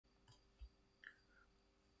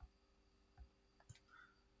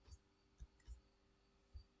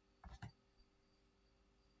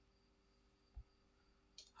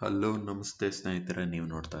Hello ನಮಸ್ತೆ ಸ್ನೇಹಿತರೆ, ನೀವು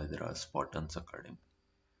ನೋಡ್ತಾ ಇದ್ದೀರಾ ಸ್ಪಾರ್ಟನ್ಸ್ ಅಕಾಡೆಮಿ.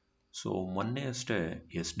 ಸೊ ಮೊನ್ನೆ ಅಷ್ಟೇ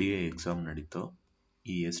SDA ಎಕ್ಸಾಮ್ ನಡೀತು.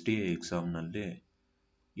 ಈ SDA ಎಕ್ಸಾಮ್ನಲ್ಲಿ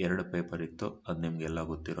 2 ಪೇಪರ್ ಇತ್ತು, ಅದು ನಿಮಗೆಲ್ಲ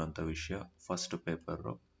ಗೊತ್ತಿರೋಂಥ ವಿಷಯ. First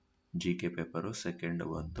paper GK paper, second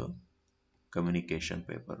ಒಂದು ಕಮ್ಯುನಿಕೇಷನ್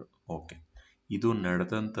ಪೇಪರು. ಓಕೆ, ಇದು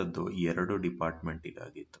ನಡೆದಂಥದ್ದು 2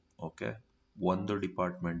 ಡಿಪಾರ್ಟ್ಮೆಂಟಿಗಾಗಿತ್ತು. ಓಕೆ, ಒಂದು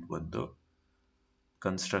ಡಿಪಾರ್ಟ್ಮೆಂಟ್ ಬಂದು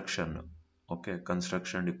ಕನ್ಸ್ಟ್ರಕ್ಷನ್. ಓಕೆ,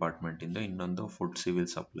 ಕನ್ಸ್ಟ್ರಕ್ಷನ್ ಡಿಪಾರ್ಟ್ಮೆಂಟಿಂದ, ಇನ್ನೊಂದು ಫುಡ್ ಸಿವಿಲ್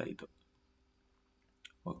ಸಪ್ಲೈ. ಇದು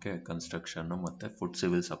ಓಕೆ, ಕನ್ಸ್ಟ್ರಕ್ಷನ್ ಮತ್ತು ಫುಡ್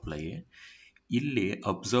ಸಿವಿಲ್ ಸಪ್ಲೈ. ಇಲ್ಲಿ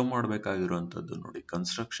ಅಬ್ಸರ್ವ್ ಮಾಡಬೇಕಾಗಿರುವಂಥದ್ದು ನೋಡಿ,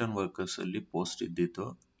 ಕನ್ಸ್ಟ್ರಕ್ಷನ್ ವರ್ಕರ್ಸಲ್ಲಿ ಪೋಸ್ಟ್ ಇದ್ದಿದ್ದು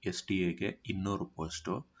SDAಗೆ 200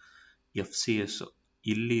 ಪೋಸ್ಟು, FCS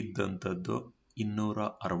ಇಲ್ಲಿ ಇದ್ದಂಥದ್ದು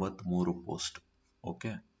 263 ಪೋಸ್ಟ್.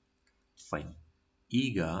 Okay fine.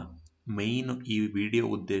 ಈಗ ಮೇಯ್ನ್ ಈ ವಿಡಿಯೋ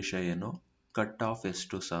ಉದ್ದೇಶ ಏನು, ಕಟ್ ಆಫ್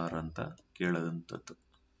ಎಷ್ಟು ಸಾರ್ ಅಂತ ಕೇಳೋದಂಥದ್ದು.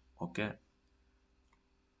 ಓಕೆ,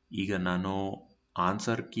 ಈಗ ನಾನು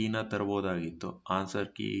ಆನ್ಸರ್ ಕೀನ ತರ್ಬೋದಾಗಿತ್ತು. ಆನ್ಸರ್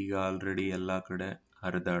ಕೀ ಈಗ ಆಲ್ರೆಡಿ ಎಲ್ಲ ಕಡೆ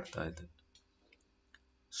ಹರಿದಾಡ್ತಾ ಇದೆ.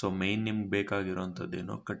 ಸೊ ಮೇಯ್ನ್ ನಿಮ್ಗೆ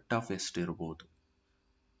ಬೇಕಾಗಿರೋಂಥದ್ದೇನು, cut off ಎಷ್ಟಿರ್ಬೋದು.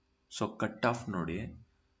 So cut off ನೋಡಿ,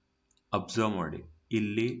 ಅಬ್ಸರ್ವ್ ಮಾಡಿ,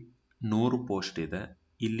 ಇಲ್ಲಿ 100 ಪೋಸ್ಟ್ ಇದೆ,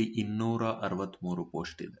 ಇಲ್ಲಿ 263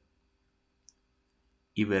 ಪೋಸ್ಟ್ ಇದೆ.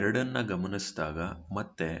 ಇವೆರಡನ್ನ ಗಮನಿಸಿದಾಗ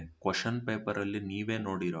ಮತ್ತೆ ಕ್ವಶನ್ ಪೇಪರಲ್ಲಿ ನೀವೇ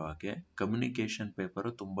ನೋಡಿರೋ ಹಾಗೆ ಕಮ್ಯುನಿಕೇಷನ್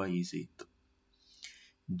ಪೇಪರು ತುಂಬ ಈಸಿ ಇತ್ತು.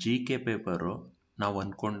 GK ಪೇಪರು ನಾವು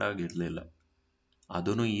ಅಂದ್ಕೊಂಡಾಗಿರಲಿಲ್ಲ.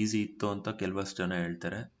 ಅದೂ ಈಸಿ ಇತ್ತು ಅಂತ ಕೆಲವಷ್ಟು ಜನ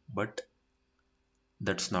ಹೇಳ್ತಾರೆ, but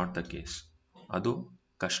that's not the case. ಅದು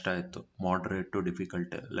ಕಷ್ಟ ಇತ್ತು, moderate to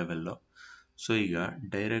difficult level. So ಈಗ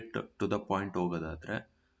direct to the point ಹೋಗೋದಾದರೆ,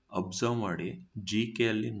 observe ಮಾಡಿ, GK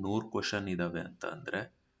ಅಲ್ಲಿ 100 ಕ್ವಶನ್ ಇದ್ದಾವೆ ಅಂತ ಅಂದರೆ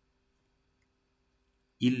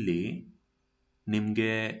ಇಲ್ಲಿ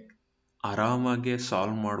ನಿಮಗೆ ಆರಾಮಾಗೆ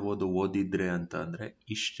ಸಾಲ್ವ್ ಮಾಡ್ಬೋದು ಓದಿದ್ರೆ ಅಂತ ಅಂದರೆ.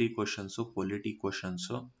 ಹಿಸ್ಟ್ರಿ ಕ್ವಶನ್ಸು, ಪೊಲಿಟಿ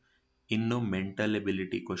ಕ್ವಶನ್ಸು, ಇನ್ನು ಮೆಂಟಲ್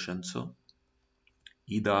ಎಬಿಲಿಟಿ ಕ್ವಶನ್ಸು,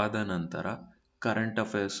 ಇದಾದ ನಂತರ ಕರೆಂಟ್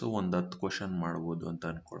ಅಫೇರ್ಸು ಒಂದು 10 ಕ್ವಶನ್ ಮಾಡ್ಬೋದು ಅಂತ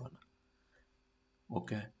ಅಂದ್ಕೊಳ್ಳೋಣ.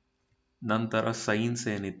 ಓಕೆ, ನಂತರ ಸೈನ್ಸ್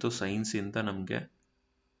ಏನಿತ್ತು, ಸೈನ್ಸಿಂದ ನಮಗೆ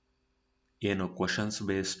ಏನು ಕ್ವಶನ್ಸ್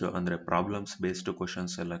ಬೇಸ್ಡ್ ಅಂದರೆ ಪ್ರಾಬ್ಲಮ್ಸ್ ಬೇಸ್ಡ್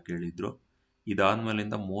ಕ್ವಶನ್ಸ್ ಎಲ್ಲ ಕೇಳಿದ್ರು.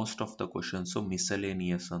 ಇದಾದ್ಮೇಲಿಂದ most of the questions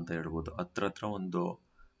miscellaneous ಅಂತ ಹೇಳ್ಬೋದು. ಹತ್ರ ಒಂದು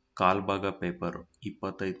ಕಾಲ್ಭಾಗ ಪೇಪರ್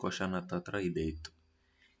 25 ಕ್ವಶನ್ ಹತ್ರ ಇದೇ ಇತ್ತು.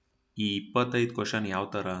 ಈ 25 ಕ್ವಶನ್ ಯಾವ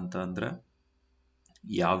ಥರ ಅಂತ ಅಂದರೆ,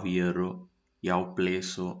 ಯಾವ ಇಯರು, ಯಾವ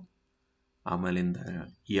ಪ್ಲೇಸು, ಆಮೇಲಿಂದ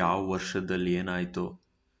ಯಾವ ವರ್ಷದಲ್ಲಿ ಏನಾಯಿತು.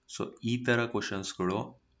 ಸೊ ಈ ಥರ ಕ್ವಶನ್ಸ್ಗಳು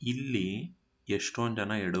ಇಲ್ಲಿ ಎಷ್ಟೊಂದು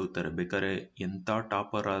ಜನ ಎಡವುತ್ತಾರೆ. ಬೇಕಾದ್ರೆ ಎಂಥ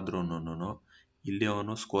ಟಾಪರ್ ಆದ್ರೂ ಇಲ್ಲಿ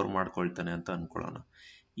ಅವನು ಸ್ಕೋರ್ ಮಾಡ್ಕೊಳ್ತಾನೆ ಅಂತ ಅಂದ್ಕೊಳ್ಳೋಣ.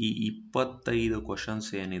 ಈ 25 ಕ್ವಶನ್ಸ್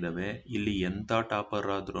ಏನಿದಾವೆ, ಇಲ್ಲಿ ಎಂಥ ಟಾಪರ್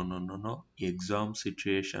ಆದ್ರೂ ಎಕ್ಸಾಮ್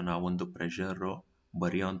ಸಿಚುಯೇಷನ್, ಆ ಒಂದು ಪ್ರೆಷರು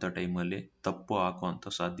ಬರೆಯೋಂಥ ಟೈಮಲ್ಲಿ ತಪ್ಪು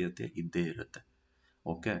ಹಾಕುವಂಥ ಸಾಧ್ಯತೆ ಇದ್ದೇ ಇರುತ್ತೆ.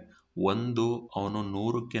 ಓಕೆ, ಒಂದು ಅವನು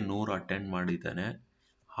 100ಕ್ಕೆ 100 ಅಟೆಂಡ್ ಮಾಡಿದ್ದಾನೆ,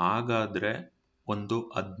 ಹಾಗಾದರೆ ಒಂದು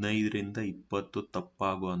 15ರಿಂದ 20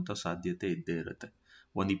 ತಪ್ಪಾಗುವಂಥ ಸಾಧ್ಯತೆ ಇದ್ದೇ ಇರುತ್ತೆ.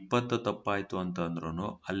 ಒಂದು 20 ತಪ್ಪಾಯಿತು ಅಂತ ಅಂದ್ರೂ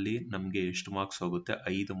ಅಲ್ಲಿ ನಮಗೆ ಎಷ್ಟು ಮಾರ್ಕ್ಸ್ ಹೋಗುತ್ತೆ,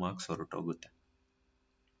 5 ಮಾರ್ಕ್ಸ್ ಹೊರಟೋಗುತ್ತೆ.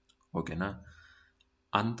 ಓಕೆನಾ?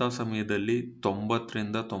 ಅಂಥ ಸಮಯದಲ್ಲಿ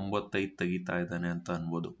 90ರಿಂದ 95 ತೆಗಿತಾ ಇದ್ದಾನೆ ಅಂತ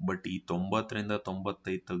ಅನ್ಬೋದು. ಬಟ್ ಈ 90ರಿಂದ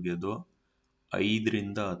 95 ತೆಗೆಯೋದು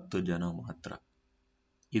 5ರಿಂದ 10 ಜನ ಮಾತ್ರ.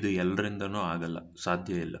 ಇದು ಎಲ್ಲರಿಂದನೂ ಆಗಲ್ಲ,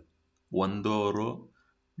 ಸಾಧ್ಯ ಇಲ್ಲ. ಒಂದು ಅವರು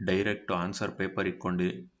ಡೈರೆಕ್ಟ್ ಆನ್ಸರ್ ಪೇಪರ್ ಇಟ್ಕೊಂಡು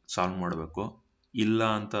ಸಾಲ್ವ್ ಮಾಡಬೇಕು, ಇಲ್ಲ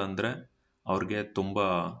ಅಂತ ಅಂದರೆ ಅವ್ರಿಗೆ ತುಂಬ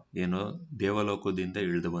ದೇವಲೋಕದಿಂದ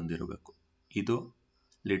ಇಳಿದು ಬಂದಿರಬೇಕು. ಇದು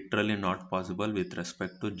literally not possible with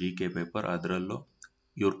respect to GK paper, ಅದರಲ್ಲೂ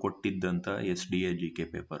ಇವ್ರು ಕೊಟ್ಟಿದ್ದಂಥ SDA GK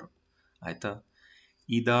ಪೇಪರು. ಆಯಿತಾ?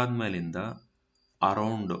 ಇದಾದ್ಮೇಲಿಂದ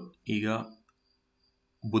ಅರೌಂಡ್ ಈಗ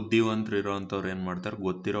ಬುದ್ಧಿವಂತರು ಇರೋವಂಥವ್ರು ಏನು ಮಾಡ್ತಾರೆ,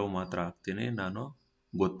 ಗೊತ್ತಿರೋ ಮಾತ್ರ ಹಾಕ್ತೀನಿ ನಾನು,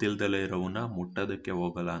 ಗೊತ್ತಿಲ್ದಲೇ ಇರೋವನ್ನ ಮುಟ್ಟೋದಕ್ಕೆ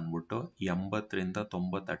ಹೋಗಲ್ಲ ಅಂದ್ಬಿಟ್ಟು 80ರಿಂದ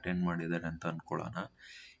 90 ಅಟೆಂಡ್ ಮಾಡಿದ್ದಾರೆ ಅಂತ ಅಂದ್ಕೊಳ್ಳೋಣ.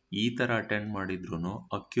 ಈ ಥರ ಅಟೆಂಡ್ ಮಾಡಿದ್ರು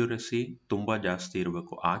ಅಕ್ಯುರಸಿ ತುಂಬ ಜಾಸ್ತಿ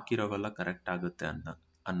ಇರಬೇಕು, ಹಾಕಿರೋವೆಲ್ಲ ಕರೆಕ್ಟ್ ಆಗುತ್ತೆ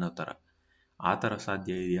ಅನ್ನೋ ಥರ. ಆ ಥರ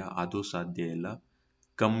ಸಾಧ್ಯ ಇದೆಯಾ? ಅದು ಸಾಧ್ಯ ಇಲ್ಲ.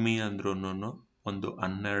 ಕಮ್ಮಿ ಅಂದ್ರೂ ಒಂದು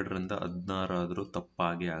 12ರಿಂದ 16 ಆದರೂ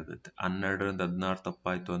ತಪ್ಪಾಗೇ ಆಗುತ್ತೆ. 12ರಿಂದ 16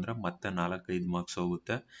 ತಪ್ಪಾಯಿತು ಅಂದರೆ ಮತ್ತೆ 4-5 ಮಾರ್ಕ್ಸ್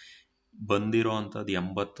ಹೋಗುತ್ತೆ. ಬಂದಿರೋ ಅಂಥದ್ದು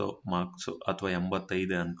 80 ಮಾರ್ಕ್ಸು ಅಥವಾ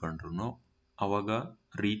 85 ಅಂದ್ಕೊಂಡ್ರು ಅವಾಗ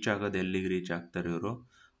ರೀಚ್ ಆಗೋದು ಎಲ್ಲಿಗೆ ರೀಚ್ ಆಗ್ತಾರೆ ಇವರು,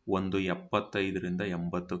 ಒಂದು 75ರಿಂದ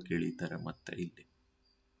 80 ಇಳಿತಾರೆ ಮತ್ತೆ ಇಲ್ಲಿ.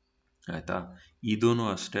 ಆಯಿತಾ? ಇದೂ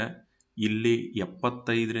ಅಷ್ಟೇ, ಇಲ್ಲಿ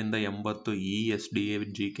 75ರಿಂದ 80 ಈ SDA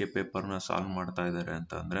GK ಪೇಪರ್ನ ಸಾಲ್ವ್ ಮಾಡ್ತಾ ಇದ್ದಾರೆ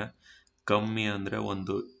ಅಂತ ಅಂದರೆ ಕಮ್ಮಿ ಅಂದರೆ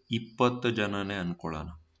ಒಂದು 20 ಜನನೇ ಅಂದ್ಕೊಳ್ಳೋಣ.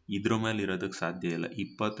 ಇದ್ರ ಮೇಲೆ ಇರೋದಕ್ಕೆ ಸಾಧ್ಯ ಇಲ್ಲ.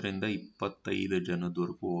 20ರಿಂದ 25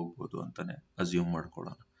 ಜನದವರೆಗೂ ಹೋಗ್ಬೋದು ಅಂತಲೇ ಅಸ್ಯೂಮ್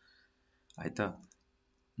ಮಾಡ್ಕೊಳ್ಳೋಣ. ಆಯಿತಾ?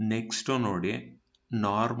 ನೆಕ್ಸ್ಟು ನೋಡಿ,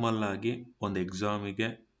 ನಾರ್ಮಲ್ ಆಗಿ ಒಂದು ಎಕ್ಸಾಮಿಗೆ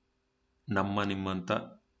ನಿಮ್ಮಂಥ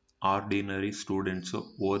ಆರ್ಡಿನರಿ ಸ್ಟೂಡೆಂಟ್ಸು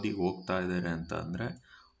ಓದಿ ಹೋಗ್ತಾ ಇದ್ದಾರೆ ಅಂತ ಅಂದರೆ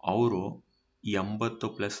ಅವರು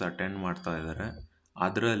 80+ ಅಟೆಂಡ್ ಮಾಡ್ತಾ ಇದ್ದಾರೆ.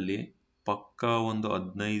 ಅದರಲ್ಲಿ ಪಕ್ಕ ಒಂದು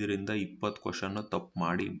 15-20 ಕ್ವಶನ್ನು ತಪ್ಪು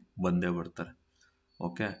ಮಾಡಿ ಬಂದೇ ಬರ್ತಾರೆ.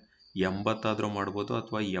 ಓಕೆ, 80 ಆದರೂ ಮಾಡ್ಬೋದು,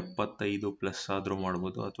 ಅಥವಾ 75+ ಆದರೂ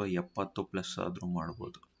ಮಾಡ್ಬೋದು, ಅಥವಾ 70+ ಆದರೂ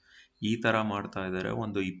ಮಾಡ್ಬೋದು. ಈ ಥರ ಮಾಡ್ತಾ ಇದ್ದಾರೆ.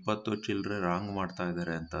 ಒಂದು 20 ಚಿಲ್ಲರೆ ರಾಂಗ್ ಮಾಡ್ತಾ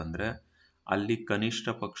ಇದ್ದಾರೆ ಅಂತ ಅಂದರೆ ಅಲ್ಲಿ ಕನಿಷ್ಠ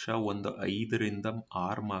ಪಕ್ಷ ಒಂದು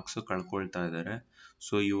 5-6 ಮಾರ್ಕ್ಸ್ ಕಳ್ಕೊಳ್ತಾ ಇದ್ದಾರೆ.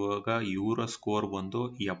 ಸೊ ಇವಾಗ ಇವರ ಸ್ಕೋರ್ ಬಂದು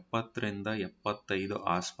 70-75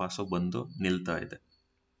 ಆಸ್ಪಾಸು ಬಂದು ನಿಲ್ತಾ ಇದೆ.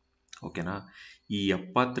 ಓಕೆನಾ, ಈ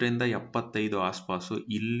 70-75 ಆಸ್ಪಾಸು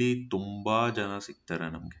ಇಲ್ಲಿ ತುಂಬ ಜನ ಸಿಗ್ತಾರೆ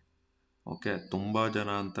ನಮಗೆ. ಓಕೆ, ತುಂಬ ಜನ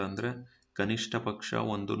ಅಂತ ಅಂದರೆ ಕನಿಷ್ಠ ಪಕ್ಷ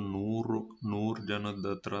ಒಂದು 100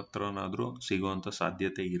 ಜನದ ಹತ್ರನಾದರೂ ಸಿಗೋವಂಥ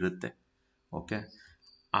ಸಾಧ್ಯತೆ ಇರುತ್ತೆ. Okay,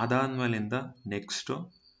 ಅದಾದ್ಮೇಲಿಂದ next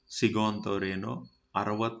ಸಿಗೋವಂಥವ್ರೇನು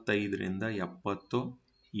 65-70.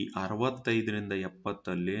 ಈ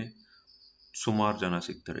 65-70 ಸುಮಾರು ಜನ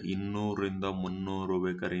ಸಿಗ್ತಾರೆ. 200-300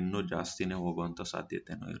 ಬೇಕಾದ್ರೆ ಇನ್ನೂ ಜಾಸ್ತಿನೇ ಹೋಗುವಂಥ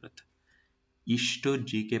ಸಾಧ್ಯತೆನೂ ಇರುತ್ತೆ. ಇಷ್ಟು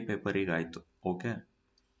GK ಪೇಪರಿಗೆ ಆಯಿತು. ಓಕೆ,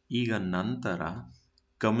 ಈಗ ನಂತರ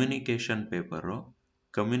ಕಮ್ಯುನಿಕೇಷನ್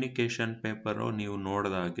ಪೇಪರು ನೀವು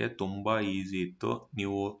ನೋಡಿದಾಗೆ ತುಂಬ ಈಸಿ ಇತ್ತು.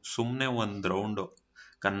 ನೀವು ಸುಮ್ಮನೆ ಒಂದು ರೌಂಡು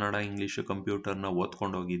ಕನ್ನಡ ಇಂಗ್ಲೀಷು ಕಂಪ್ಯೂಟರ್ನ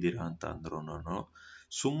ಓದ್ಕೊಂಡು ಹೋಗಿದ್ದೀರಾ ಅಂತ ಅಂದ್ರೂ,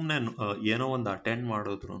 ಸುಮ್ಮನೆ ಏನೋ ಒಂದು ಅಟೆಂಡ್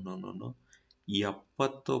ಮಾಡಿದ್ರು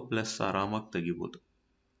 70+ ಆರಾಮಾಗಿ ತೆಗಿಬೋದು.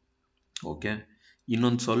 ಓಕೆ,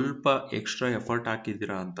 ಇನ್ನೊಂದು ಸ್ವಲ್ಪ ಎಕ್ಸ್ಟ್ರಾ ಎಫರ್ಟ್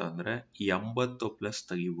ಹಾಕಿದ್ದೀರಾ ಅಂತ ಅಂದರೆ 80+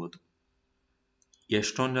 ತೆಗಿಬೋದು.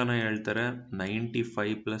 ಎಷ್ಟೊಂದು ಜನ ಹೇಳ್ತಾರೆ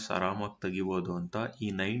 95+ ಆರಾಮಾಗಿ ತೆಗಿಬೋದು ಅಂತ. ಈ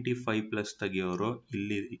 95+ ತೆಗಿಯೋರು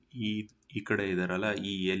ಇಲ್ಲಿ ಈ ಕಡೆ ಇದಾರಲ್ಲ,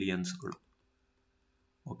 ಈ ಏಲಿಯನ್ಸ್ಗಳು.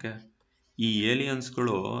 ಓಕೆ, ಈ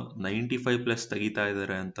ಏಲಿಯನ್ಸ್ಗಳು 95+ ತೆಗಿತಾ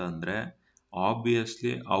ಇದ್ದಾರೆ ಅಂತ ಅಂದರೆ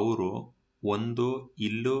ಆಬ್ವಿಯಸ್ಲಿ ಅವರು ಒಂದು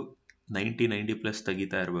ಇಲ್ಲೂ 90+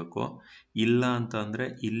 ತೆಗಿತಾ ಇರಬೇಕು, ಇಲ್ಲ ಅಂತ ಅಂದರೆ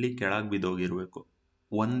ಇಲ್ಲಿ ಕೆಳಗೆ ಬಿದ್ದೋಗಿರಬೇಕು.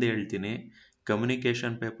 ಒಂದು ಹೇಳ್ತೀನಿ,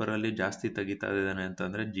 ಕಮ್ಯುನಿಕೇಷನ್ ಪೇಪರಲ್ಲಿ ಜಾಸ್ತಿ ತೆಗಿತಾ ಇದ್ದಾನೆ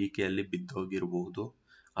ಅಂತಂದರೆ GKಯಲ್ಲಿ ಬಿದ್ದೋಗಿರ್ಬೋದು,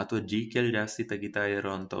 ಅಥವಾ GKಯಲ್ಲಿ ಜಾಸ್ತಿ ತೆಗಿತಾ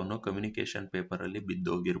ಇರೋ ಅಂಥವನು ಕಮ್ಯುನಿಕೇಷನ್ ಪೇಪರಲ್ಲಿ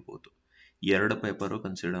ಬಿದ್ದೋಗಿರ್ಬೋದು. 2 ಪೇಪರು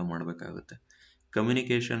ಕನ್ಸಿಡರ್ ಮಾಡಬೇಕಾಗುತ್ತೆ.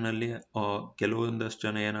 ಕಮ್ಯುನಿಕೇಷನಲ್ಲಿ ಕೆಲವೊಂದಷ್ಟು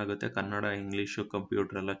ಜನ ಏನಾಗುತ್ತೆ, ಕನ್ನಡ ಇಂಗ್ಲೀಷು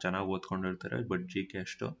ಕಂಪ್ಯೂಟರ್ ಎಲ್ಲ ಚೆನ್ನಾಗಿ ಓದ್ಕೊಂಡಿರ್ತಾರೆ, ಬಟ್ GK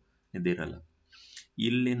ಅಷ್ಟು ಇದಿರಲ್ಲ.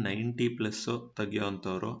 ಇಲ್ಲಿ 90+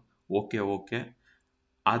 ತೆಗಿಯೋವಂಥವ್ರು ಓಕೆ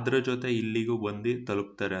ಅದ್ರ ಜೊತೆ ಇಲ್ಲಿಗೂ ಬಂದು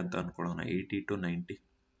ತಲುಪ್ತಾರೆ ಅಂತ ಅನ್ಕೊಳ್ಳೋಣ, 80-90.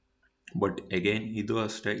 ಬಟ್ ಅಗೈನ್ ಇದು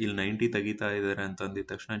ಅಷ್ಟೇ, ಇಲ್ಲಿ 90 ತೆಗಿತಾ ಇದ್ದಾರೆ ಅಂತ ಅಂದಿದ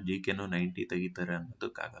ತಕ್ಷಣ GKನೂ 90 ತೆಗಿತಾರೆ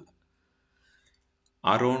ಅನ್ನೋದಕ್ಕಾಗಲ್ಲ.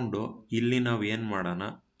 ಅರೌಂಡು ಇಲ್ಲಿ ನಾವು ಏನು ಮಾಡೋಣ,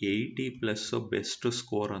 80+ ಬೆಸ್ಟ್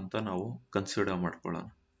ಸ್ಕೋರ್ ಅಂತ ನಾವು ಕನ್ಸಿಡರ್ ಮಾಡ್ಕೊಳ್ಳೋಣ.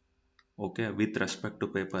 Okay, with respect to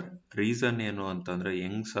paper. Reason ಏನು ಅಂತಂದರೆ,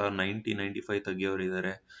 ಹೆಂಗ್ ಸರ್ 90-95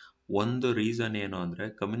 ತೆಗಿಯೋರಿದ್ದಾರೆ? ಒಂದು ರೀಸನ್ ಏನು ಅಂದರೆ,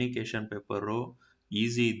 ಕಮ್ಯುನಿಕೇಷನ್ ಪೇಪರು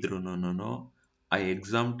ಈಸಿ ಇದ್ರೂ ಆ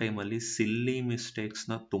ಎಕ್ಸಾಮ್ ಟೈಮಲ್ಲಿ ಸಿಲ್ಲಿ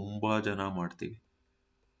ಮಿಸ್ಟೇಕ್ಸ್ನ ತುಂಬ ಜನ ಮಾಡ್ತೀವಿ.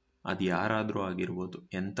 ಅದು ಯಾರಾದರೂ ಆಗಿರ್ಬೋದು,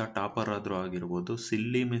 ಎಂಥ ಟಾಪರ್ ಆದರೂ ಆಗಿರ್ಬೋದು,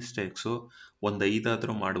 ಸಿಲ್ಲಿ ಮಿಸ್ಟೇಕ್ಸು ಒಂದು 5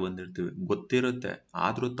 ಆದರೂ ಮಾಡಿ ಬಂದಿರ್ತೀವಿ, ಗೊತ್ತಿರುತ್ತೆ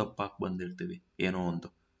ಆದರೂ ತಪ್ಪಾಗಿ ಬಂದಿರ್ತೀವಿ ಏನೋ ಒಂದು.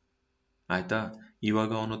 ಆಯಿತಾ,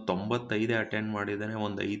 ಇವಾಗ ಅವನು 95 ಅಟೆಂಡ್ ಮಾಡಿದ್ದಾನೆ,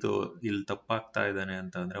 ಒಂದು 5 ಇಲ್ಲಿ ತಪ್ಪಾಗ್ತಾ ಇದ್ದಾನೆ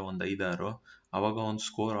ಅಂತ ಅಂದರೆ ಒಂದು 5-6, ಅವಾಗ ಅವನ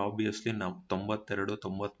ಸ್ಕೋರ್ ಆಬ್ವಿಯಸ್ಲಿ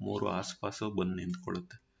 92-93 ಆಸ್ಪಾಸು ಬಂದು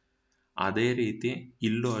ನಿಂತ್ಕೊಳ್ಳುತ್ತೆ. ಅದೇ ರೀತಿ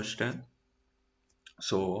ಇಲ್ಲೂ ಅಷ್ಟೇ.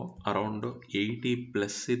 ಸೊ ಅರೌಂಡು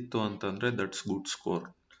 80+ ಇತ್ತು ಅಂತಂದರೆ ದಟ್ಸ್ ಗುಡ್ ಸ್ಕೋರ್,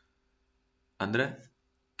 ಅಂದರೆ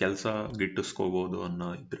ಕೆಲಸ ಗಿಟ್ಟಿಸ್ಕೋಬೋದು ಅನ್ನೋ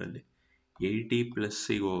ಇದರಲ್ಲಿ.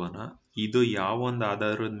 80+ ಹೋಗೋಣ. ಇದು ಯಾವ ಒಂದು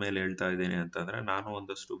ಆಧಾರದ ಮೇಲೆ ಹೇಳ್ತಾ ಇದ್ದೀನಿ ಅಂತಂದರೆ, ನಾನು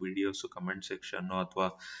ಒಂದಷ್ಟು ವಿಡಿಯೋಸು ಕಮೆಂಟ್ ಸೆಕ್ಷನ್ನು ಅಥವಾ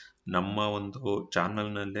ನಮ್ಮ ಒಂದು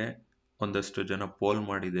ಚಾನಲ್ನಲ್ಲೇ ಒಂದಷ್ಟು ಜನ ಪೋಲ್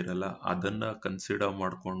ಮಾಡಿದ್ದೀರಲ್ಲ, ಅದನ್ನು ಕನ್ಸಿಡರ್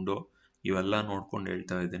ಮಾಡಿಕೊಂಡು ಇವೆಲ್ಲ ನೋಡ್ಕೊಂಡು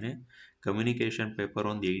ಹೇಳ್ತಾ ಇದ್ದೀನಿ. ಕಮ್ಯುನಿಕೇಷನ್ ಪೇಪರ್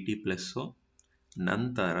ಒಂದು 80+.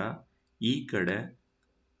 ನಂತರ ಈ ಕಡೆ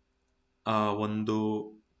ಒಂದು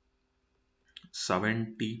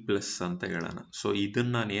 70+ ಅಂತ ಹೇಳೋಣ. ಸೊ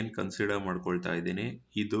ಇದನ್ನು ನಾನು ಏನು ಕನ್ಸಿಡರ್ ಮಾಡ್ಕೊಳ್ತಾ ಇದ್ದೀನಿ,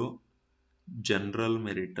 ಇದು ಜನರಲ್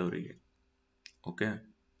ಮೆರಿಟ್ ಅವರಿಗೆ. ಓಕೆ,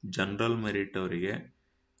 ಜನರಲ್ ಮೆರಿಟ್ ಅವರಿಗೆ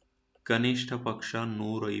ಕನಿಷ್ಠ ಪಕ್ಷ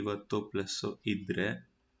 150+ ಇದ್ದರೆ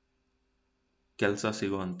ಕೆಲಸ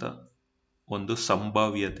ಸಿಗುವಂಥ ಒಂದು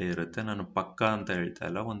ಸಂಭಾವ್ಯತೆ ಇರುತ್ತೆ. ನಾನು ಪಕ್ಕಾ ಅಂತ ಹೇಳ್ತಾ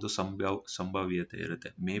ಇಲ್ಲ, ಒಂದು ಸಂಭಾವ್ಯತೆ ಇರುತ್ತೆ.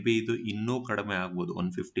 ಮೇ ಬಿ ಇದು ಇನ್ನೂ ಕಡಿಮೆ ಆಗ್ಬೋದು,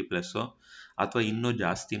 150+ ಅಥವಾ ಇನ್ನೂ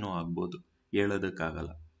ಜಾಸ್ತಿನೂ ಆಗ್ಬೋದು,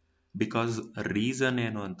 ಹೇಳೋದಕ್ಕಾಗಲ್ಲ. ಬಿಕಾಸ್ ರೀಸನ್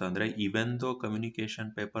ಏನು ಅಂತಂದರೆ, ಇವೆನ್ ದೋ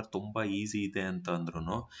ಕಮ್ಯುನಿಕೇಷನ್ ಪೇಪರ್ ತುಂಬ ಈಸಿ ಇದೆ ಅಂತ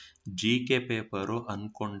ಅಂದ್ರೂ GK ಪೇಪರು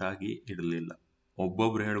ಅಂದ್ಕೊಂಡಾಗಿ ಇರಲಿಲ್ಲ.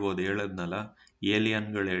 ಒಬ್ಬೊಬ್ರು ಹೇಳ್ಬೋದು, ಹೇಳದ್ನಲ್ಲ,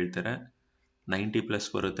 ಏಲಿಯನ್ಗಳು ಹೇಳ್ತಾರೆ 90+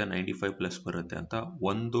 ಬರುತ್ತೆ, 95+ ಬರುತ್ತೆ ಅಂತ.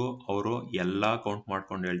 ಒಂದು ಅವರು ಎಲ್ಲ ಕೌಂಟ್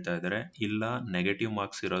ಮಾಡ್ಕೊಂಡು ಹೇಳ್ತಾ ಇದ್ದಾರೆ, ಇಲ್ಲ ನೆಗೆಟಿವ್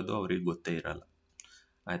ಮಾರ್ಕ್ಸ್ ಇರೋದು ಅವ್ರಿಗೆ ಗೊತ್ತೇ ಇರಲ್ಲ.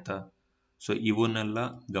 ಆಯಿತಾ, ಸೊ ಇವನ್ನೆಲ್ಲ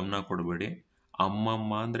ಗಮನ ಕೊಡಬೇಡಿ.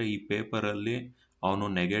 ಅಮ್ಮಮ್ಮ ಅಂದರೆ ಈ ಪೇಪರಲ್ಲಿ ಅವನು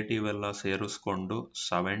ನೆಗೆಟಿವ್ ಎಲ್ಲ ಸೇರಿಸ್ಕೊಂಡು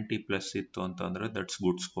 70+ ಇತ್ತು ಅಂತಂದರೆ that's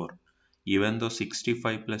good score. Even though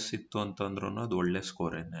 65+ ಇತ್ತು ಅಂತಂದ್ರೂ ಅದು ಒಳ್ಳೆ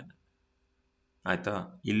ಸ್ಕೋರ್ ಏನೇನೆ. ಆಯಿತಾ,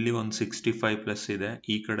 ಇಲ್ಲಿ ಒಂದು 65+ ಇದೆ,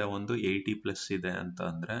 ಈ ಕಡೆ ಒಂದು 80+ ಇದೆ ಅಂತ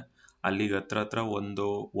ಅಂದರೆ ಅಲ್ಲಿಗೆ ಹತ್ರ ಒಂದು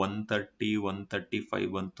 130-135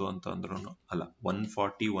 ಬಂತು ಅಂತಂದ್ರೂ, ಅಲ್ಲ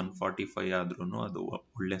 140-145 ಆದ್ರೂ ಅದು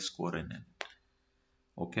ಒಳ್ಳೆ ಸ್ಕೋರ್ ಏನೇನೆ.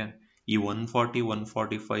 ಓಕೆ, ಈ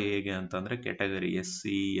 140-145 ಹೇಗೆ ಅಂತಂದರೆ ಕ್ಯಾಟಗರಿ SC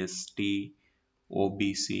ST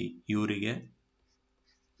OBC ಇವರಿಗೆ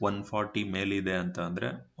 140 ಮೇಲಿದೆ ಅಂತ ಅಂದರೆ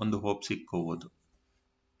ಒಂದು ಹೋಪ್ ಸಿಕ್ಕೋಬೋದು.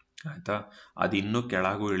 ಆಯಿತಾ, ಅದು ಇನ್ನೂ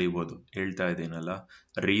ಕೆಳಗೂ ಇಳಿಬೋದು. ಹೇಳ್ತಾ ಇದ್ದೀನಲ್ಲ,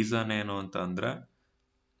 ರೀಸನ್ ಏನು ಅಂತ ಅಂದರೆ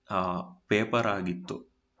ಪೇಪರ್ ಆಗಿತ್ತು.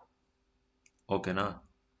 ಓಕೆನಾ,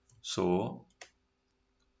 ಸೊ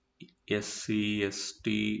SC ST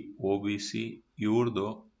OBC ಇವ್ರದ್ದು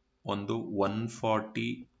ಒಂದು 140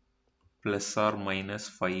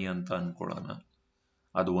 ±5 ಅಂತ ಅನ್ಕೊಳ್ಳೋಣ.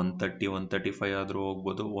 ಅದು 130-135 ಆದರೂ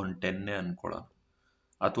ಹೋಗ್ಬೋದು, 110 ಅನ್ಕೊಳ್ಳೋಣ,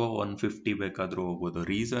 ಅಥವಾ 150 ಬೇಕಾದರೂ ಹೋಗ್ಬೋದು.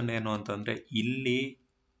 ರೀಸನ್ ಏನು ಅಂತಂದರೆ ಇಲ್ಲಿ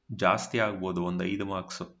ಜಾಸ್ತಿ ಆಗ್ಬೋದು, ಒಂದು 5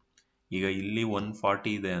 ಮಾರ್ಕ್ಸು. ಈಗ ಇಲ್ಲಿ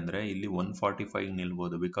 140 ಇದೆ ಅಂದರೆ ಇಲ್ಲಿ 145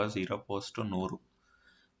 ನಿಲ್ಬೋದು, ಬಿಕಾಸ್ ಇರೋ ಪೋಸ್ಟು 100.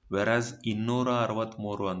 ವೆರಾಸ್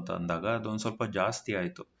 263 ಅಂತ ಅಂದಾಗ ಅದೊಂದು ಸ್ವಲ್ಪ ಜಾಸ್ತಿ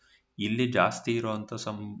ಆಯಿತು. ಇಲ್ಲಿ ಜಾಸ್ತಿ ಇರೋವಂಥ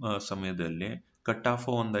ಸಮಯದಲ್ಲಿ ಕಟ್ ಆಫ್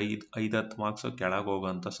ಒಂದು 5-10 ಮಾರ್ಕ್ಸು ಕೆಳಗೆ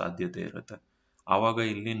ಹೋಗೋಂಥ ಸಾಧ್ಯತೆ ಇರುತ್ತೆ. ಆವಾಗ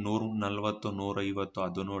ಇಲ್ಲಿ 140-150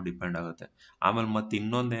 ಅದೂ ಡಿಪೆಂಡ್ ಆಗುತ್ತೆ. ಆಮೇಲೆ ಮತ್ತೆ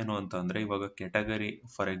ಇನ್ನೊಂದೇನು ಅಂತಂದರೆ, ಇವಾಗ ಕೆಟಗರಿ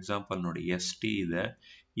ಫಾರ್ ಎಕ್ಸಾಂಪಲ್ ನೋಡಿ, ST ಇದೆ,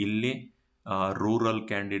 ಇಲ್ಲಿ ರೂರಲ್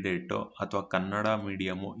ಕ್ಯಾಂಡಿಡೇಟು ಅಥವಾ ಕನ್ನಡ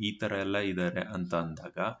ಮೀಡಿಯಮು ಈ ಥರ ಎಲ್ಲ ಇದ್ದಾರೆ ಅಂತ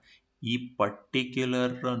ಅಂದಾಗ ಈ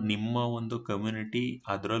ಪರ್ಟಿಕ್ಯುಲರ್ ನಿಮ್ಮ ಒಂದು ಕಮ್ಯುನಿಟಿ,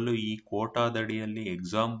 ಅದರಲ್ಲೂ ಈ ಕೋಟಾದಡಿಯಲ್ಲಿ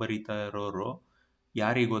ಎಕ್ಸಾಮ್ ಬರಿತಾ ಇರೋರು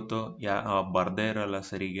ಯಾರಿಗೊತ್ತು, ಬರ್ದೇ ಇರಲ್ಲ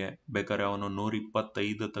ಸರಿಗೆ, ಬೇಕಾದ್ರೆ ಅವನು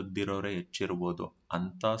 125 ತೆಗ್ದಿರೋರೇ ಹೆಚ್ಚಿರ್ಬೋದು,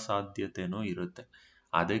 ಅಂಥ ಸಾಧ್ಯತೆನೂ ಇರುತ್ತೆ.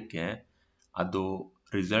 ಅದಕ್ಕೆ ಅದು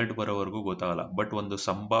ರಿಸಲ್ಟ್ ಬರೋವರೆಗೂ ಗೊತ್ತಾಗಲ್ಲ. ಬಟ್ ಒಂದು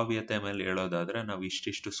ಸಂಭಾವ್ಯತೆ ಮೇಲೆ ಹೇಳೋದಾದರೆ ನಾವು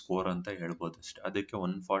ಇಷ್ಟಿಷ್ಟು ಸ್ಕೋರ್ ಅಂತ ಹೇಳ್ಬೋದು ಅಷ್ಟೇ. ಅದಕ್ಕೆ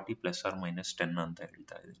 140 ±10 ಅಂತ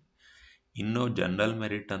ಹೇಳ್ತಾ ಇದ್ದೀನಿ. ಇನ್ನು ಜನರಲ್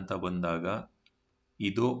ಮೆರಿಟ್ ಅಂತ ಬಂದಾಗ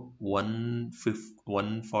ಇದು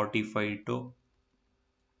 145 ಟು,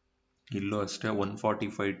 ಇಲ್ಲೂ ಅಷ್ಟೇ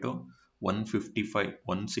 145 ಟು 155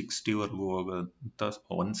 160ವರೆಗೂ ಹೋಗೋಂಥ,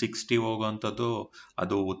 160 ಹೋಗೋವಂಥದ್ದು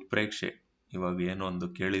ಅದು ಉತ್ಪ್ರೇಕ್ಷೆ. ಇವಾಗ ಏನೋ ಒಂದು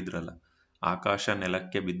ಕೇಳಿದ್ರಲ್ಲ, ಆಕಾಶ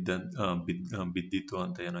ನೆಲಕ್ಕೆ ಬಿದ್ದಿತ್ತು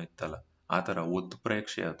ಅಂತ ಏನೋ ಇತ್ತಲ್ಲ, ಆ ಥರ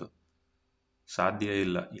ಉತ್ಪ್ರೇಕ್ಷೆ. ಅದು ಸಾಧ್ಯ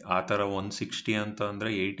ಇಲ್ಲ ಆ ಥರ. 160 ಅಂತ ಅಂದರೆ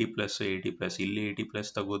 80+, ಇಲ್ಲಿ 80+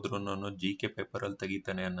 ತೆಗೆದ್ರೂ GK ಪೇಪರಲ್ಲಿ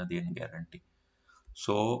ತೆಗಿತಾನೆ ಅನ್ನೋದೇನು ಗ್ಯಾರಂಟಿ.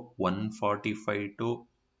 ಸೊ 145 ಟು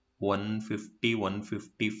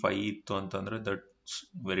 150-155 ಇತ್ತು ಅಂತಂದರೆ that's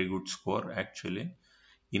very good score actually.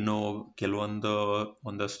 ಇನ್ನು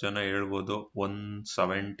ಒಂದಷ್ಟು ಜನ ಹೇಳ್ಬೋದು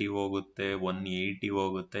 170 ಹೋಗುತ್ತೆ, 180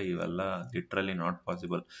 ಹೋಗುತ್ತೆ, ಇವೆಲ್ಲ ಲಿಟ್ರಲಿ ನಾಟ್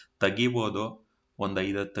ಪಾಸಿಬಲ್. ತೆಗಿಬೋದು, ಒಂದು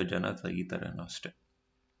 5-10 ಜನ ತೆಗಿತಾರೇನೋ ಅಷ್ಟೆ.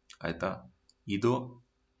 ಆಯಿತಾ, ಇದು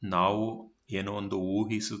ನಾವು ಏನೋ ಒಂದು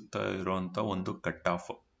ಊಹಿಸುತ್ತಾ ಇರೋವಂಥ ಒಂದು ಕಟ್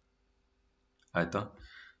ಆಫ್. ಆಯಿತಾ,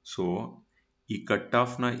 ಸೊ ಈ ಕಟ್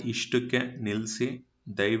ಆಫ್ನ ಇಷ್ಟಕ್ಕೆ ನಿಲ್ಲಿಸಿ,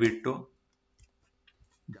 ದಯವಿಟ್ಟು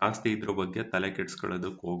ಜಾಸ್ತಿ ಇದ್ರ ಬಗ್ಗೆ ತಲೆ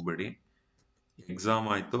ಕೆಡಿಸ್ಕೊಳ್ಳೋದಕ್ಕೆ ಹೋಗ್ಬೇಡಿ. ಎಕ್ಸಾಮ್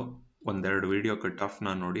ಆಯಿತು, ಒಂದೆರಡು ವಿಡಿಯೋ ಕಟ್ ಆಫ್ನ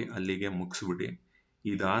ನೋಡಿ ಅಲ್ಲಿಗೆ ಮುಗಿಸ್ಬಿಡಿ.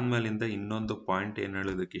 ಇದಾದ್ಮೇಲಿಂದ ಇನ್ನೊಂದು ಪಾಯಿಂಟ್ ಏನು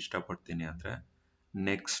ಹೇಳೋದಕ್ಕೆ ಇಷ್ಟಪಡ್ತೀನಿ ಅಂದರೆ,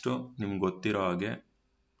 ನೆಕ್ಸ್ಟು ನಿಮ್ಗೆ ಗೊತ್ತಿರೋ ಹಾಗೆ,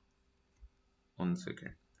 ಒಂದು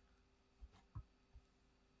ಸೆಕೆಂಡ್,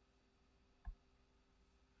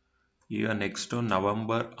 ಈಗ ನೆಕ್ಸ್ಟು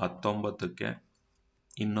ನವೆಂಬರ್ 19ಕ್ಕೆ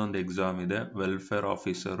ಇನ್ನೊಂದು ಎಕ್ಸಾಮ್ ಇದೆ, ವೆಲ್ಫೇರ್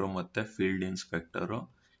ಆಫೀಸರು ಮತ್ತು ಫೀಲ್ಡ್ ಇನ್ಸ್ಪೆಕ್ಟರು.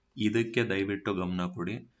 ಇದಕ್ಕೆ ದಯವಿಟ್ಟು ಗಮನ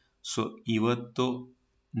ಕೊಡಿ. ಸೊ ಇವತ್ತು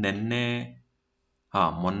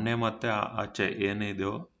ಮೊನ್ನೆ ಮತ್ತು ಆಚೆ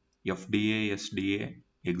ಏನಿದೆಯೋ FDA SDA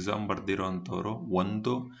ಎಕ್ಸಾಮ್ ಬರ್ದಿರೋ ಅಂಥವ್ರು,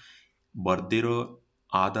 ಒಂದು ಬರ್ದಿರೋ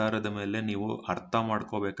ಆಧಾರದ ಮೇಲೆ ನೀವು ಅರ್ಥ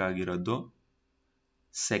ಮಾಡ್ಕೋಬೇಕಾಗಿರೋದು,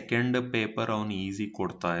 ಸೆಕೆಂಡ್ ಪೇಪರ್ ಅವನು ಈಸಿ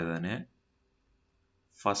ಕೊಡ್ತಾ ಇದ್ದಾನೆ,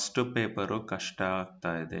 ಫಸ್ಟ್ ಪೇಪರು ಕಷ್ಟ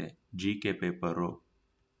ಆಗ್ತಾ ಇದೆ, GK ಪೇಪರು.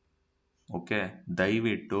 ಓಕೆ,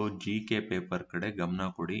 ದಯವಿಟ್ಟು GK ಪೇಪರ್ ಕಡೆ ಗಮನ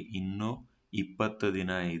ಕೊಡಿ. ಇನ್ನೂ 20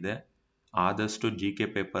 ದಿನ ಇದೆ, ಆದಷ್ಟು GK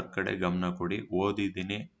ಪೇಪರ್ ಕಡೆ ಗಮನ ಕೊಡಿ.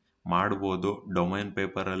 ಓದಿದ್ದೀನಿ, ಮಾಡ್ಬೋದು, ಡೊಮೈನ್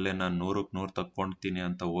ಪೇಪರಲ್ಲೇ ನಾನು 100ಕ್ಕೆ 100 ತಕ್ಕೊಳ್ತೀನಿ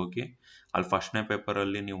ಅಂತ ಹೋಗಿ ಅಲ್ಲಿ ಫಸ್ಟ್ನೇ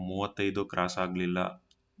ಪೇಪರಲ್ಲಿ ನೀವು 35 ಕ್ರಾಸ್ ಆಗಲಿಲ್ಲ,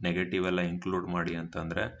 ನೆಗೆಟಿವ್ ಎಲ್ಲ ಇನ್ಕ್ಲೂಡ್ ಮಾಡಿ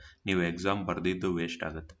ಅಂತಂದರೆ ನೀವು ಎಕ್ಸಾಮ್ ಬರೆದಿದ್ದು ವೇಸ್ಟ್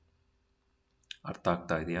ಆಗುತ್ತೆ. ಅರ್ಥ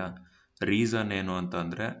ಆಗ್ತಾ ಇದೆಯಾ? ರೀಸನ್ ಏನು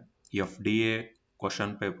ಅಂತಂದರೆ, FDA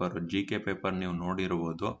question paper GK paper ನೀವು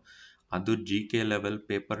ನೋಡಿರ್ಬೋದು, ಅದು GK ಲೆವೆಲ್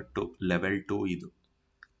 2 ಇದು.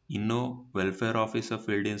 ಇನ್ನು ವೆಲ್ಫೇರ್ ಆಫೀಸರ್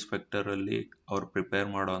ಫೀಲ್ಡ್ ಇನ್ಸ್ಪೆಕ್ಟರಲ್ಲಿ ಅವ್ರು ಪ್ರಿಪೇರ್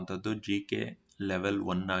ಮಾಡೋವಂಥದ್ದು GK ಲೆವೆಲ್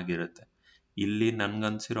 1 ಆಗಿರುತ್ತೆ. ಇಲ್ಲಿ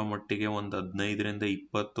ನನಗನ್ಸಿರೋ ಮಟ್ಟಿಗೆ ಒಂದು 15ರಿಂದ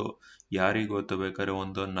 20, ಯಾರಿಗೊತ್ತು, ಬೇಕಾದ್ರೆ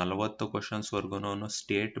ಒಂದು 40 ಕ್ವಶನ್ಸ್ವರೆಗೂ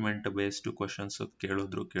ಸ್ಟೇಟ್ಮೆಂಟ್ ಬೇಸ್ಡ್ ಕ್ವಶನ್ಸ್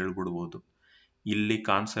ಕೇಳಿಬಿಡ್ಬೋದು. ಇಲ್ಲಿ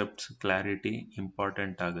ಕಾನ್ಸೆಪ್ಟ್ಸ್ ಕ್ಲಾರಿಟಿ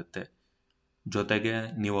ಇಂಪಾರ್ಟೆಂಟ್ ಆಗುತ್ತೆ. ಜೊತೆಗೆ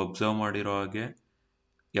ನೀವು ಅಬ್ಸರ್ವ್ ಮಾಡಿರೋ ಹಾಗೆ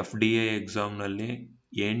FDA ಎಕ್ಸಾಮ್ನಲ್ಲಿ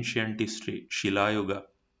ಏನ್ಷಿಯಂಟ್ ಹಿಸ್ಟ್ರಿ, ಶಿಲಾಯುಗ,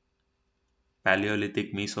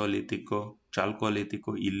 ಪ್ಯಾಲಿಯೋಲಿಥಿಕ್, ಮೀಸೋಲಿಥಿಕ್ಕು,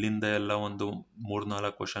 ಚಾಲ್ಕೋಲಿಥಿಕ್ಕು, ಇಲ್ಲಿಂದ ಎಲ್ಲ ಒಂದು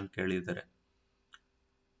 3-4 ಕ್ವಶನ್ ಕೇಳಿದ್ದಾರೆ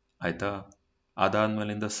ಆಯ್ತಾ.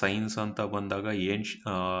 ಅದಾದ್ಮೇಲಿಂದ ಸೈನ್ಸ್ ಅಂತ ಬಂದಾಗ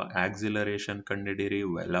ಆಕ್ಸಿಲರೇಷನ್ ಕಂಡಿಡೀರಿ,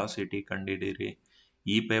 ವೆಲಾಸಿಟಿ ಕಂಡಿಡೀರಿ.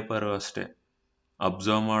 ಈ ಪೇಪರು ಅಷ್ಟೇ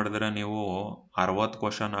ಅಬ್ಸರ್ವ್ ಮಾಡಿದ್ರೆ ನೀವು 60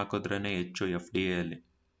 ಕ್ವಶನ್ ಹಾಕಿದ್ರೇ ಹೆಚ್ಚು FDA ಅಲ್ಲಿ.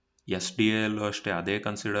 SDA ಅಲ್ಲೂ ಅಷ್ಟೇ ಅದೇ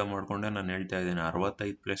ಕನ್ಸಿಡರ್ ಮಾಡಿಕೊಂಡೆ ನಾನು ಹೇಳ್ತಾ ಇದ್ದೀನಿ.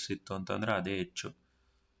 65+ ಇತ್ತು ಅಂತಂದರೆ ಅದೇ ಹೆಚ್ಚು.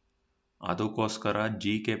 ಅದಕ್ಕೋಸ್ಕರ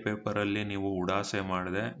GK ಪೇಪರಲ್ಲಿ ನೀವು ಉಡಾಫೆ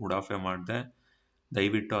ಮಾಡದೆ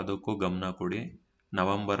ದಯವಿಟ್ಟು ಅದಕ್ಕೂ ಗಮನ ಕೊಡಿ.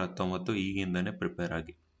 ನವೆಂಬರ್ 19 ಈಗಿಂದನೇ ಪ್ರಿಪೇರ್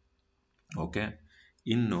ಆಗಿ. ಓಕೆ,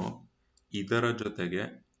 ಇನ್ನು ಇದರ ಜೊತೆಗೆ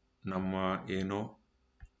ನಮ್ಮ ಏನು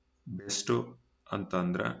ಬೆಸ್ಟು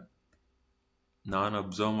ಅಂತಂದರೆ, ನಾನು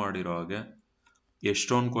ಅಬ್ಸರ್ವ್ ಮಾಡಿರೋ ಹಾಗೆ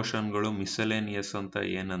ಎಷ್ಟೊಂದು ಕ್ವಶನ್ಗಳು ಮಿಸಲೇನಿಯಸ್ ಅಂತ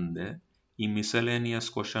ಏನಂದೆ, ಈ ಮಿಸಲೇನಿಯಸ್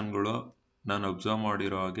ಕ್ವಶನ್ಗಳು ನಾನು ಅಬ್ಸರ್ವ್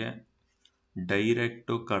ಮಾಡಿರೋ ಹಾಗೆ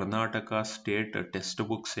direct Karnataka state text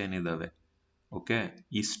books ಏನಿದ್ದಾವೆ, okay,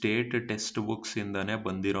 ಈ ಸ್ಟೇಟ್ ಟೆಕ್ಸ್ಟ್ ಬುಕ್ಸಿಂದನೇ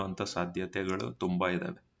ಬಂದಿರೋ ಅಂಥ ಸಾಧ್ಯತೆಗಳು ತುಂಬ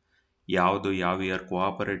ಇದ್ದಾವೆ. ಯಾವ ಇಯರ್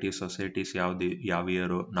ಕೋಆಪರೇಟಿವ್ ಸೊಸೈಟೀಸ್ ಯಾವ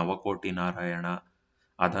ಇಯರು, ನವಕೋಟಿ ನಾರಾಯಣ,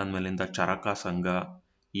 ಅದಾದ್ಮೇಲಿಂದ ಚರಕ ಸಂಘ,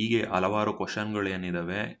 ಹೀಗೆ ಹಲವಾರು ಕ್ವಶನ್ಗಳು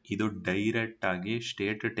ಏನಿದಾವೆ ಇದು ಡೈರೆಕ್ಟ್ ಆಗಿ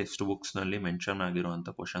ಸ್ಟೇಟ್ ಟೆಕ್ಸ್ಟ್ ಬುಕ್ಸ್ನಲ್ಲಿ ಮೆನ್ಷನ್ ಆಗಿರುವಂಥ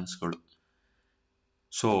ಕ್ವಶನ್ಸ್ಗಳು.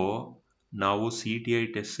 ಸೊ ನಾವು CTI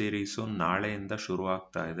ಟೆಸ್ಟ್ ಸೀರೀಸು ನಾಳೆಯಿಂದ ಶುರು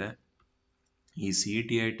ಆಗ್ತಾ ಇದೆ. ಈ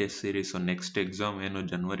CTI test series next exam ಏನು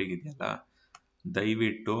ಜನವರಿಗಿದೆಯಲ್ಲ,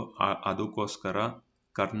 ದಯವಿಟ್ಟು ಅದಕ್ಕೋಸ್ಕರ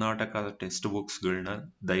ಕರ್ನಾಟಕ ಟೆಕ್ಸ್ಟ್ ಬುಕ್ಸ್ಗಳನ್ನ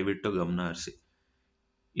ದಯವಿಟ್ಟು ಗಮನ ಹರಿಸಿ.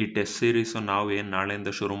 ಈ ಟೆಸ್ಟ್ ಸೀರೀಸು ನಾವು ಏನು ನಾಳೆಯಿಂದ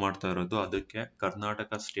ಶುರು ಮಾಡ್ತಾ ಇರೋದು ಅದಕ್ಕೆ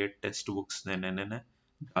ಕರ್ನಾಟಕ ಸ್ಟೇಟ್ ಟೆಕ್ಸ್ಟ್ ಬುಕ್ಸ್ನೇನೆ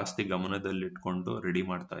ಜಾಸ್ತಿ ಗಮನದಲ್ಲಿಟ್ಕೊಂಡು ರೆಡಿ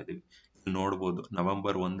ಮಾಡ್ತಾ ಇದ್ದೀವಿ. ನೋಡ್ಬೋದು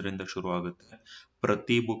ನವೆಂಬರ್ 1ರಿಂದ ಶುರು ಆಗುತ್ತೆ.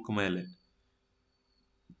 ಪ್ರತಿ ಬುಕ್ ಮೇಲೆ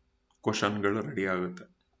ಕ್ವಶನ್ಗಳು ರೆಡಿ ಆಗುತ್ತೆ.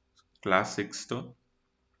 Class 6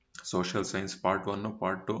 social science part 1,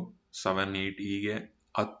 part 2, 7, 8 ಹೀಗೆ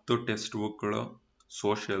 10 ಟೆಕ್ಸ್ಟ್ ಬುಕ್ಗಳು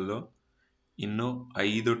ಸೋಷಿಯಲ್ಲು, ಇನ್ನು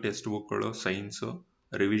 5 ಟೆಕ್ಸ್ಟ್ ಬುಕ್ಗಳು ಸೈನ್ಸು,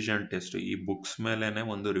 ರಿವಿಷನ್ ಟೆಸ್ಟ್. ಈ ಬುಕ್ಸ್ ಮೇಲೇನೆ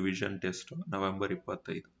ಒಂದು ರಿವಿಷನ್ ಟೆಸ್ಟ್ ನವೆಂಬರ್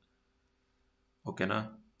 25. ಓಕೆನಾ,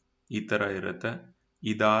 ಈ ಥರ ಇರುತ್ತೆ.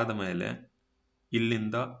 ಇದಾದ ಮೇಲೆ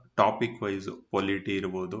ಇಲ್ಲಿಂದ ಟಾಪಿಕ್ ವೈಸು ಪೊಲಿಟಿ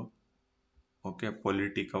ಇರ್ಬೋದು, ಓಕೆ,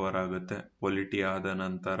 ಪೊಲಿಟಿ ಕವರ್ ಆಗುತ್ತೆ. ಪೊಲಿಟಿ ಆದ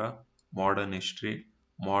ನಂತರ ಮಾಡರ್ನ್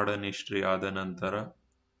ಹಿಸ್ಟ್ರಿ ಆದ ನಂತರ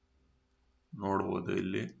ನೋಡ್ಬೋದು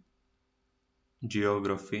ಇಲ್ಲಿ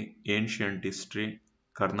geography, ancient history,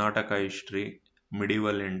 Karnataka history,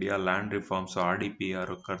 medieval India, land reforms, RDPR,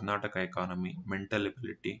 Karnataka economy, mental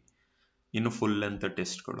ability, ಇನ್ನು ಫುಲ್ ಲೆಂತ್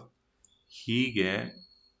ಟೆಸ್ಟ್ಗಳು. ಹೀಗೆ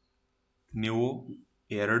ನೀವು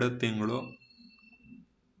 2 ತಿಂಗಳು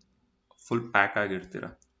ಫುಲ್ ಪ್ಯಾಕ್ ಆಗಿರ್ತೀರ.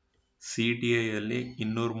 CTIಯಲ್ಲಿ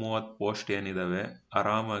 230 ಪೋಸ್ಟ್ ಏನಿದಾವೆ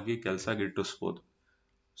ಆರಾಮಾಗಿ ಕೆಲಸ ಗಿಟ್ಟಿಸ್ಬೋದು.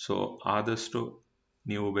 ಸೊ ಆದಷ್ಟು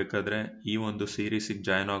ನೀವು ಬೇಕಾದರೆ ಈ ಒಂದು ಸೀರೀಸಿಗೆ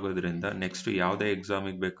ಜಾಯ್ನ್ ಆಗೋದ್ರಿಂದ ನೆಕ್ಸ್ಟ್ ಯಾವುದೇ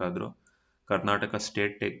ಎಕ್ಸಾಮಿಗೆ ಬೇಕಾದರೂ ಕರ್ನಾಟಕ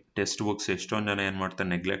ಸ್ಟೇಟ್ ಟೆಕ್ಸ್ಟ್ ಬುಕ್ಸ್ ಎಷ್ಟೊಂದು ಜನ ಏನು ಮಾಡ್ತಾರೆ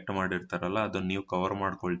ನೆಗ್ಲೆಕ್ಟ್ ಮಾಡಿರ್ತಾರಲ್ಲ, ಅದನ್ನು ನೀವು ಕವರ್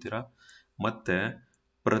ಮಾಡ್ಕೊಳ್ತೀರಾ. ಮತ್ತು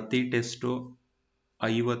ಪ್ರತಿ ಟೆಸ್ಟು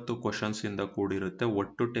 50 ಕ್ವಶನ್ಸಿಂದ ಕೂಡಿರುತ್ತೆ.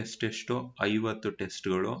 ಒಟ್ಟು ಟೆಸ್ಟ್ ಎಷ್ಟು 50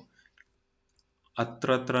 ಟೆಸ್ಟ್ಗಳು.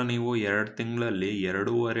 ಹತ್ರ ನೀವು 2 ತಿಂಗಳಲ್ಲಿ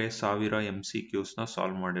 2500 MCQsನ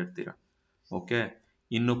ಸಾಲ್ವ್ ಮಾಡಿರ್ತೀರ. ಓಕೆ,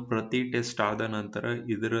 ಇನ್ನು ಪ್ರತಿ ಟೆಸ್ಟ್ ಆದ ನಂತರ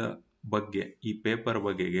ಇದರ ಬಗ್ಗೆ, ಈ ಪೇಪರ್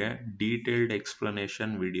ಬಗೆಗೆ ಡೀಟೇಲ್ಡ್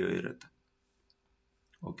ಎಕ್ಸ್ಪ್ಲನೇಷನ್ ವಿಡಿಯೋ ಇರುತ್ತೆ.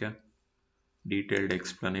 ಓಕೆ, ಡೀಟೇಲ್ಡ್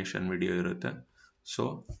ಎಕ್ಸ್ಪ್ಲನೇಷನ್ ವಿಡಿಯೋ ಇರುತ್ತೆ. ಸೊ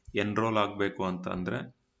ಎನ್ರೋಲ್ ಆಗಬೇಕು ಅಂತಂದರೆ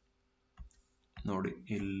ನೋಡಿ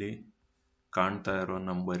ಇಲ್ಲಿ ಕಾಣ್ತಾ ಇರೋ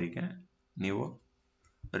ನಂಬರಿಗೆ ನೀವು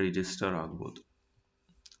ರಿಜಿಸ್ಟರ್ ಆಗ್ಬೋದು.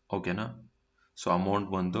 ಓಕೆನಾ, ಸೊ ಅಮೌಂಟ್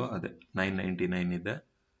ಬಂದು ಅದೇ 999 ಇದೆ.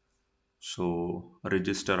 ಸೊ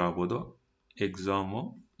ರಿಜಿಸ್ಟರ್ ಆಗ್ಬೋದು. ಎಕ್ಸಾಮು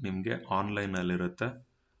ನಿಮಗೆ ಆನ್ಲೈನಲ್ಲಿರುತ್ತೆ.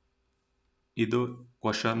 ಇದು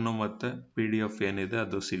ಕ್ವಶನ್ನು ಮತ್ತು PDF ಏನಿದೆ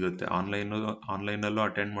ಅದು ಸಿಗುತ್ತೆ. ಆನ್ಲೈನಲ್ಲೂ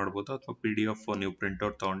ಅಟೆಂಡ್ ಮಾಡ್ಬೋದು, ಅಥವಾ PDF ನೀವು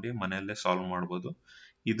ಪ್ರಿಂಟೌಟ್ ತೊಗೊಂಡು ಮನೆಯಲ್ಲೇ ಸಾಲ್ವ್ ಮಾಡ್ಬೋದು.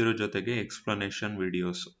 ಇದ್ರ ಜೊತೆಗೆ ಎಕ್ಸ್ಪ್ಲನೇಷನ್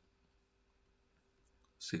ವಿಡಿಯೋಸ್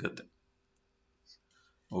ಸಿಗುತ್ತೆ.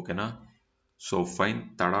 ಓಕೆನಾ, ಸೊ ಫೈನ್,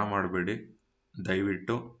 ತಡ ಮಾಡಬೇಡಿ.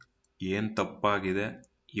 ದಯವಿಟ್ಟು ಏನು ತಪ್ಪಾಗಿದೆ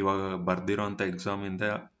ಇವಾಗ ಬರ್ದಿರೋಂಥ ಎಕ್ಸಾಮಿಂದ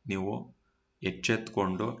ನೀವು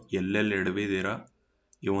ಎಚ್ಚೆತ್ಕೊಂಡು ಎಲ್ಲೆಲ್ಲಿ ಎಡವಿದ್ದೀರಾ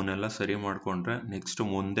ಇವನ್ನೆಲ್ಲ ಸರಿ ಮಾಡಿಕೊಂಡ್ರೆ ನೆಕ್ಸ್ಟ್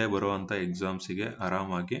ಮುಂದೆ ಬರುವಂಥ ಎಕ್ಸಾಮ್ಸಿಗೆ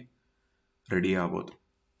ಆರಾಮಾಗಿ ರೆಡಿ ಆಗ್ಬೋದು.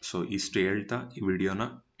 ಸೊ ಇಷ್ಟು ಹೇಳ್ತಾ ಈ ವಿಡಿಯೋನ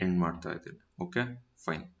ಎಂಡ್ ಮಾಡ್ತಾ ಇದ್ದೀನಿ. ಓಕೆ,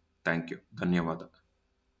 ಫೈನ್, ಥ್ಯಾಂಕ್ ಯು, ಧನ್ಯವಾದ.